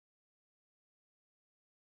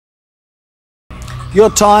Your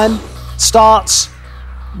time starts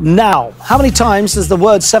now. How many times does the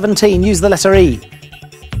word 17 use the letter E?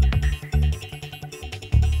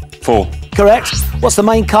 4. Correct. What's the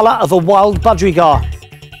main colour of a wild budgerigar?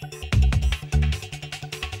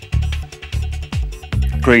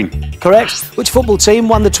 Green. Correct. Which football team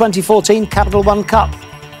won the 2014 Capital One Cup?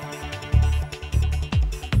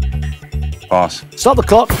 Pass. Stop the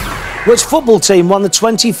clock. Which football team won the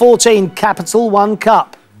 2014 Capital One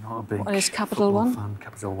Cup? Not a big What is Capital One? fan.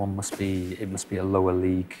 Capital One must be a lower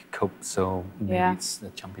league cup, so maybe it's the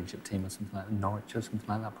championship team or something like that, Norwich or something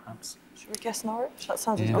like that, perhaps. Should we guess Norwich? That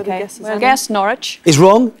sounds as good a guess as We'll any. guess Norwich. Is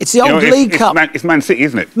wrong. It's the old League Cup. It's Man City,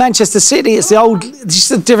 isn't it? Manchester City. It's the old. It's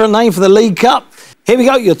just a different name for the League Cup. Here we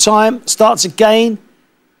go. Your time starts again.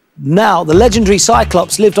 Now, the legendary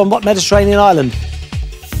Cyclops lived on what Mediterranean island?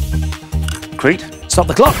 Crete. Stop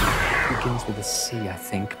the clock. It begins with a C, I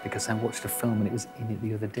think, because I watched a film and it was in it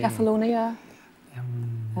the other day. Kefalonia.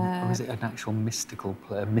 Or is it an actual mythical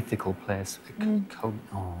place? I mean,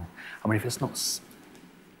 if it's not...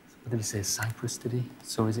 What did he say? Cyprus, did he?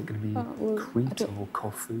 So is it going to be Crete or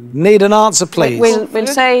Corfu? Need an answer, please. We'll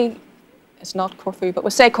say... It's not Corfu, but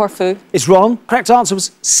we'll say Corfu. It's wrong. Correct answer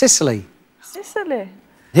was Sicily. Sicily.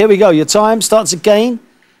 Here we go. Your time starts again.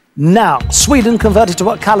 Now, Sweden converted to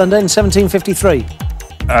what calendar in 1753?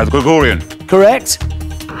 The Gregorian. Correct.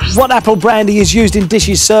 What apple brandy is used in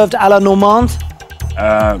dishes served à la Normande?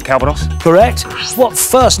 Calvados. Correct. What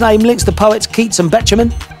first name links the poets Keats and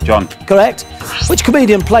Betjeman? John. Correct. Which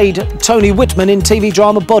comedian played Tony Whitman in TV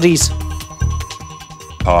drama Bodies?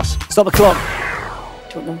 Pass. Stop the clock.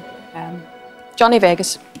 Don't know. Johnny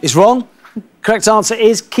Vegas. It's wrong. Correct answer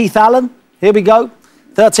is Keith Allen. Here we go.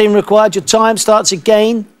 13 required. Your time starts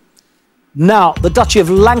again. Now, the Duchy of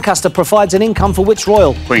Lancaster provides an income for which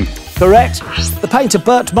royal? Queen. Correct. The painter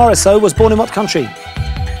Bert Morisot was born in what country?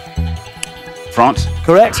 France.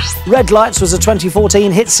 Correct. Red Lights was a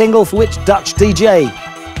 2014 hit single for which Dutch DJ?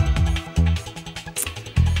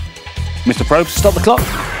 Mr. Probst. Stop the clock.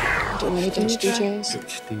 I don't know any Dutch DJs.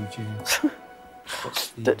 Dutch DJ.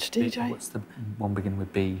 Dutch DJ. What's the one beginning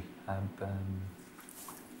with B?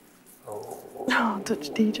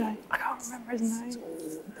 Dutch DJ. I can't remember his name.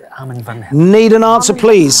 Armin van Helden. Need an answer,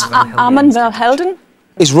 please. Armin van Helden.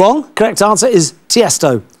 Is wrong. Correct answer is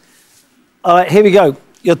Tiesto. All right, here we go.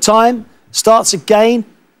 Your time starts again.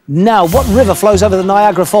 Now, what river flows over the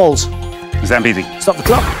Niagara Falls? Zambezi. Stop the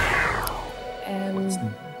clock.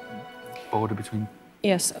 Border between...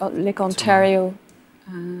 Yes, Lake Ontario.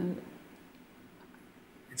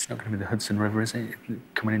 It's not going to be the Hudson River, is it?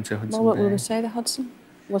 Coming into Hudson Well, Bay. will we say the Hudson?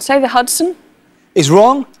 We'll say the Hudson. Is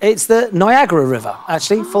wrong. It's the Niagara River,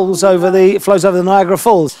 actually. Flows over the Niagara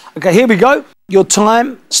Falls. OK, here we go. Your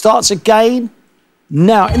time starts again.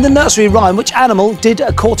 Now, in the nursery rhyme, which animal did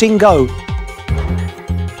a courting go?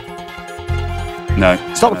 No.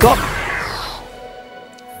 Stop the clock.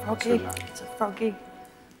 Froggy. It's a froggy.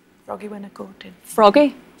 Froggy when I caught him.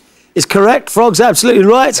 Froggy. Is correct. Frog's absolutely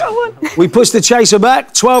right. We push the chaser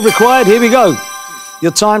back. 12 required. Here we go.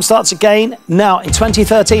 Your time starts again. Now, in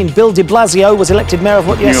 2013, Bill de Blasio was elected mayor of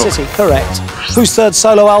what US city? Correct. Whose third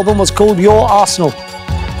solo album was called Your Arsenal?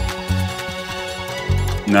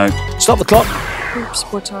 No. Stop the clock. Who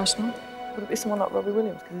supports Arsenal? Would it be someone like Robbie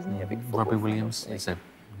Williams? Because isn't he a big football Robbie fan, Williams obviously?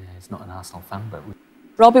 he's not an Arsenal fan, but...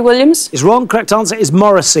 Robbie Williams. Is wrong. Correct answer is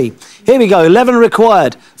Morrissey. Here we go. 11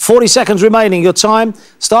 required. 40 seconds remaining. Your time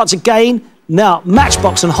starts again. Now,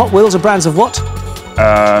 Matchbox and Hot Wheels are brands of what?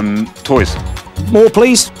 Toys. More,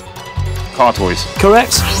 please. Car toys.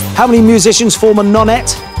 Correct. How many musicians form a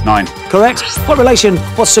nonette? 9. Correct. What relation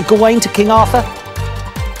was Sir Gawain to King Arthur?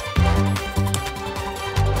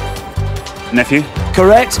 Nephew.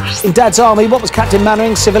 Correct. In Dad's Army, what was Captain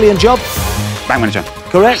Mannering's civilian job? Bank manager.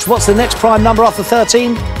 Correct. What's the next prime number after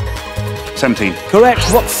 13? 17. Correct.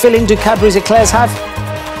 What filling do Cadbury's eclairs have?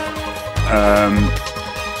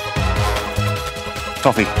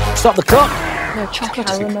 Toffee. Stop the clock. No, chocolate.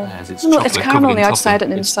 It's No, it's chocolate caramel on covered the in outside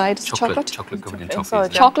toffee. and inside. It's chocolate. Chocolate covered in Inside,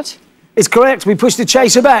 toffee. yeah. Chocolate. It's correct. We push the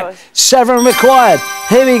chaser back. 7 required.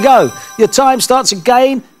 Here we go. Your time starts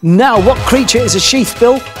again. Now, what creature is a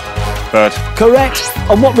sheathbill? Bird. Correct.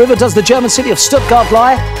 On what river does the German city of Stuttgart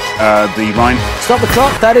lie? The Rhine. Stop the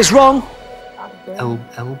clock. That is wrong. Elbe.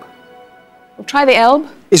 We'll try the Elbe.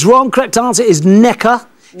 Is wrong. Correct answer is Neckar.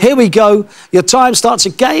 Here we go. Your time starts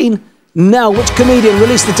again. Now, which comedian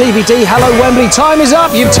released the DVD Hello Wembley? Time is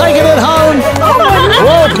up. You've taken it home.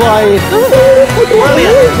 Well played.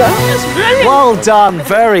 Brilliant. Well done.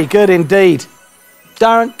 Very good indeed.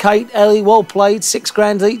 Darren, Kate, Ellie, well played.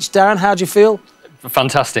 £6,000 each. Darren, how'd you feel?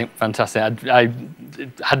 Fantastic. I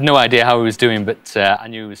had no idea how he was doing, but I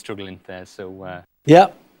knew he was struggling there, so...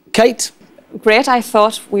 Yeah. Kate? Great. I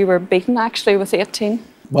thought we were beaten, actually, with 18.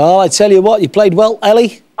 Well, I tell you what, you played well.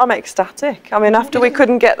 Ellie? I'm ecstatic. I mean, after we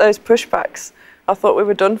couldn't get those pushbacks, I thought we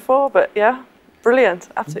were done for, but yeah, brilliant.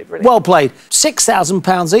 Absolutely brilliant. Well played.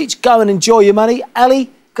 £6,000 each. Go and enjoy your money.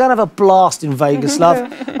 Ellie, go and have a blast in Vegas,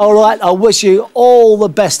 love. All right, I wish you all the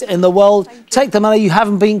best in the world. Take the money. You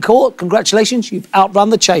haven't been caught. Congratulations, you've outrun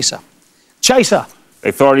the chaser. Chaser.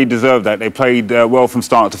 They thoroughly deserved that. They played well from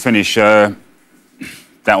start to finish.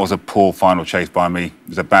 That was a poor final chase by me. It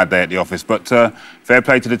was a bad day at the office. But fair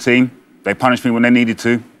play to the team. They punished me when they needed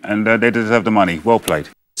to, and they deserve the money. Well played.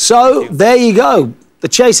 So, there you go. The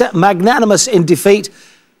chaser, magnanimous in defeat,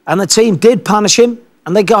 and the team did punish him,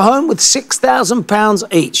 and they go home with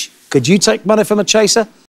 £6,000 each. Could you take money from a chaser?